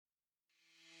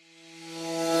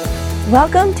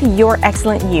Welcome to Your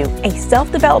Excellent You, a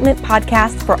self-development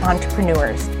podcast for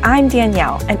entrepreneurs. I'm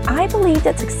Danielle, and I believe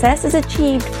that success is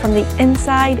achieved from the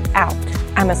inside out.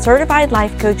 I'm a certified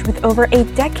life coach with over a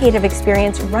decade of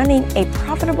experience running a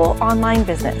profitable online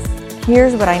business.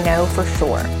 Here's what I know for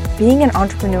sure. Being an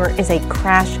entrepreneur is a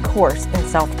crash course in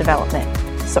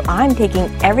self-development. So I'm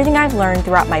taking everything I've learned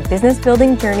throughout my business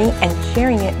building journey and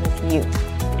sharing it with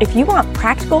you. If you want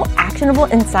practical, actionable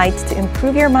insights to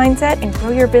improve your mindset and grow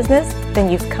your business, then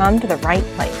you've come to the right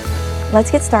place.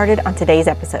 Let's get started on today's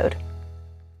episode.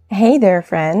 Hey there,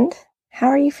 friend. How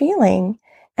are you feeling?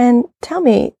 And tell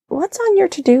me, what's on your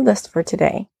to-do list for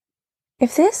today?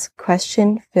 If this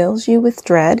question fills you with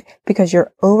dread because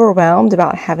you're overwhelmed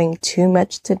about having too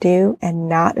much to do and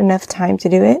not enough time to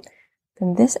do it,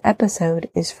 then this episode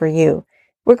is for you.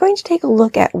 We're going to take a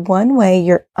look at one way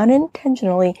you're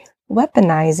unintentionally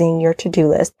weaponizing your to-do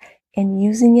list and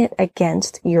using it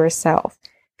against yourself.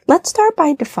 Let's start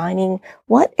by defining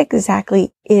what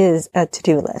exactly is a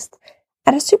to-do list.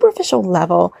 At a superficial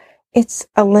level, it's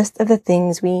a list of the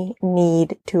things we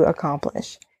need to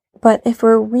accomplish. But if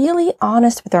we're really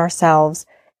honest with ourselves,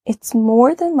 it's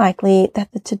more than likely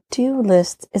that the to-do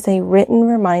list is a written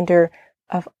reminder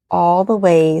of all the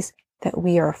ways that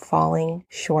we are falling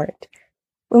short.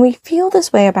 When we feel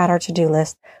this way about our to-do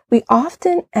list, we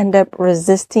often end up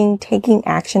resisting taking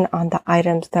action on the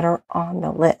items that are on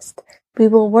the list. We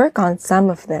will work on some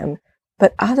of them,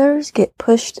 but others get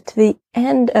pushed to the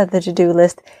end of the to-do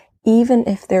list, even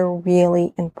if they're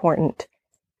really important.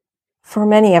 For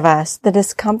many of us, the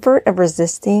discomfort of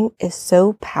resisting is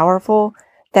so powerful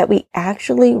that we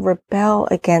actually rebel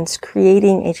against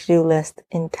creating a to-do list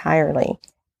entirely.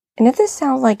 And if this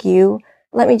sounds like you,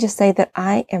 let me just say that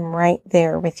I am right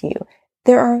there with you.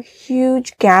 There are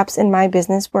huge gaps in my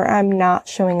business where I'm not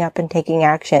showing up and taking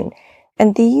action.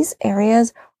 And these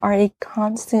areas are a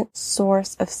constant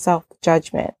source of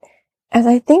self-judgment. As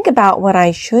I think about what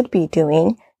I should be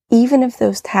doing, even if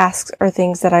those tasks are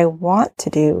things that I want to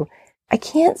do, I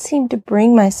can't seem to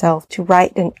bring myself to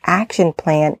write an action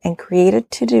plan and create a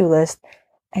to-do list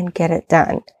and get it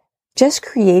done. Just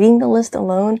creating the list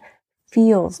alone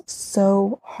feels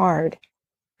so hard.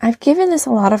 I've given this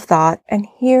a lot of thought, and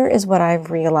here is what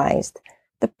I've realized.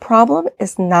 The problem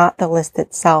is not the list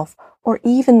itself, or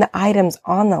even the items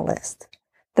on the list.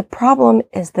 The problem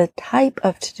is the type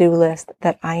of to-do list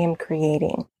that I am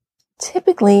creating.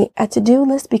 Typically, a to-do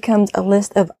list becomes a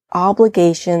list of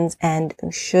obligations and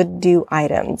should-do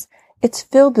items. It's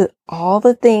filled with all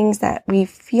the things that we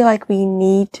feel like we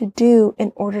need to do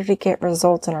in order to get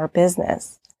results in our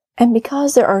business. And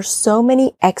because there are so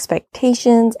many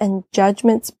expectations and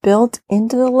judgments built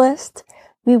into the list,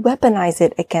 we weaponize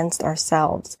it against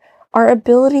ourselves. Our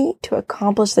ability to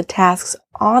accomplish the tasks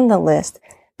on the list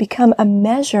become a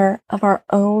measure of our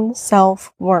own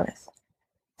self-worth.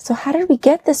 So how did we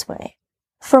get this way?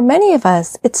 For many of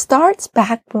us, it starts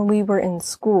back when we were in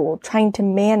school trying to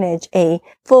manage a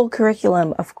full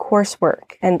curriculum of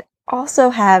coursework and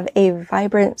also have a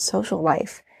vibrant social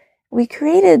life. We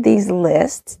created these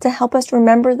lists to help us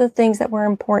remember the things that were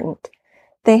important.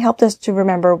 They helped us to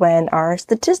remember when our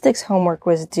statistics homework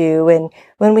was due and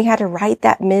when we had to write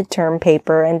that midterm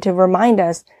paper and to remind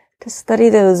us to study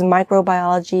those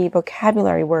microbiology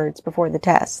vocabulary words before the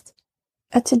test.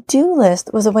 A to-do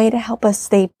list was a way to help us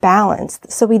stay balanced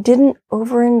so we didn't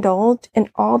overindulge in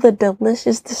all the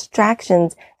delicious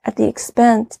distractions at the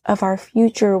expense of our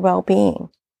future well-being.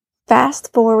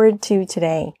 Fast forward to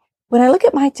today. When I look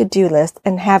at my to-do list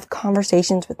and have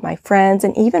conversations with my friends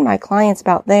and even my clients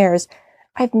about theirs,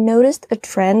 I've noticed a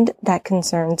trend that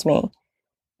concerns me.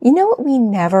 You know what we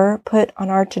never put on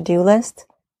our to-do list?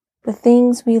 The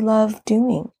things we love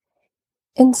doing.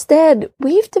 Instead,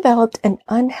 we've developed an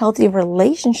unhealthy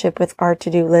relationship with our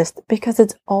to-do list because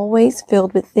it's always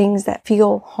filled with things that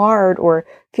feel hard or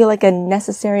feel like a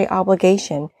necessary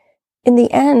obligation. In the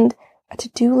end, a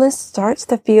to-do list starts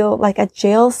to feel like a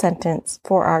jail sentence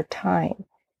for our time.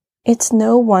 It's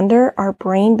no wonder our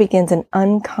brain begins an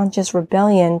unconscious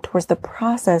rebellion towards the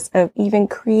process of even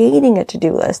creating a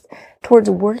to-do list, towards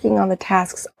working on the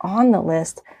tasks on the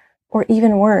list, or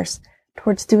even worse,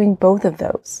 towards doing both of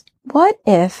those. What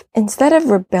if, instead of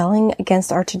rebelling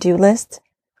against our to-do list,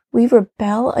 we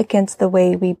rebel against the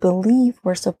way we believe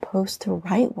we're supposed to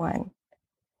write one?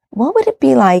 What would it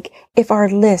be like if our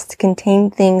list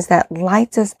contained things that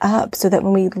lights us up so that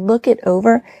when we look it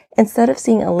over, instead of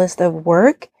seeing a list of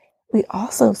work, we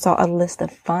also saw a list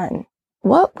of fun?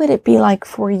 What would it be like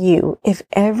for you if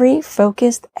every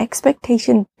focused,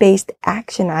 expectation-based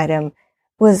action item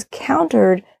was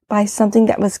countered by something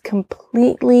that was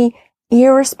completely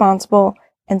irresponsible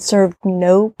and served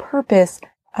no purpose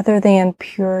other than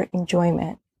pure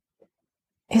enjoyment?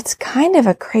 It's kind of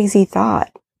a crazy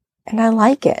thought, and I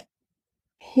like it.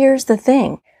 Here's the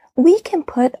thing. We can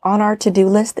put on our to-do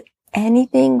list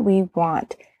anything we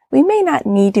want. We may not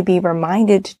need to be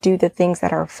reminded to do the things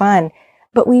that are fun,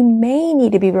 but we may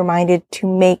need to be reminded to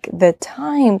make the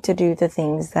time to do the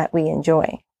things that we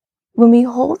enjoy. When we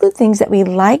hold the things that we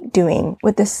like doing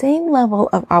with the same level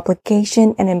of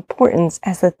obligation and importance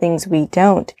as the things we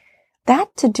don't,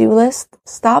 that to-do list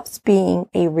stops being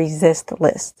a resist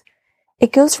list.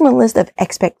 It goes from a list of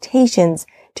expectations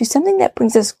to something that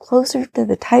brings us closer to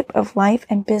the type of life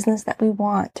and business that we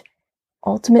want.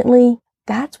 Ultimately,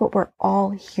 that's what we're all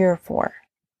here for.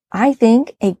 I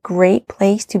think a great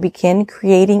place to begin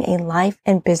creating a life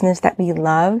and business that we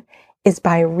love is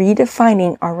by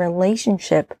redefining our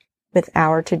relationship with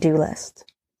our to-do list.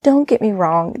 Don't get me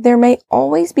wrong, there may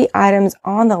always be items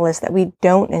on the list that we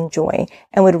don't enjoy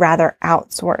and would rather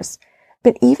outsource.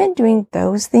 But even doing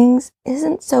those things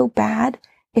isn't so bad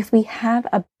if we have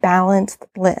a balanced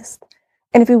list.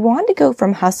 And if we want to go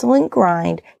from hustle and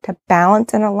grind to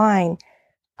balance and align,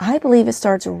 I believe it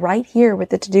starts right here with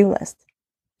the to-do list.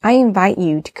 I invite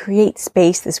you to create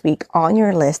space this week on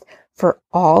your list for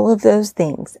all of those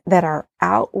things that are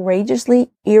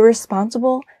outrageously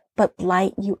irresponsible but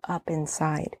light you up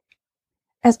inside.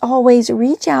 As always,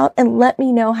 reach out and let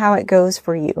me know how it goes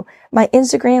for you. My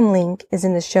Instagram link is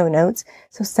in the show notes,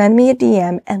 so send me a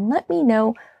DM and let me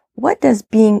know, what does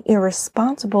being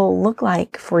irresponsible look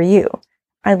like for you?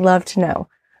 I'd love to know.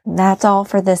 That's all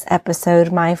for this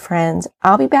episode, my friends.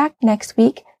 I'll be back next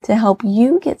week to help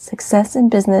you get success in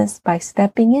business by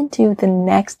stepping into the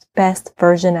next best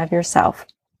version of yourself.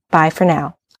 Bye for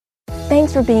now.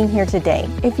 Thanks for being here today.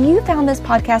 If you found this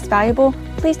podcast valuable,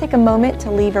 please take a moment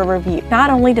to leave a review. Not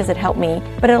only does it help me,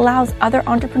 but it allows other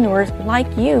entrepreneurs like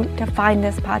you to find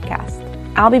this podcast.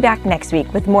 I'll be back next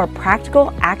week with more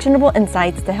practical, actionable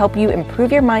insights to help you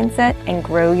improve your mindset and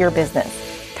grow your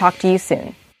business. Talk to you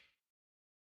soon.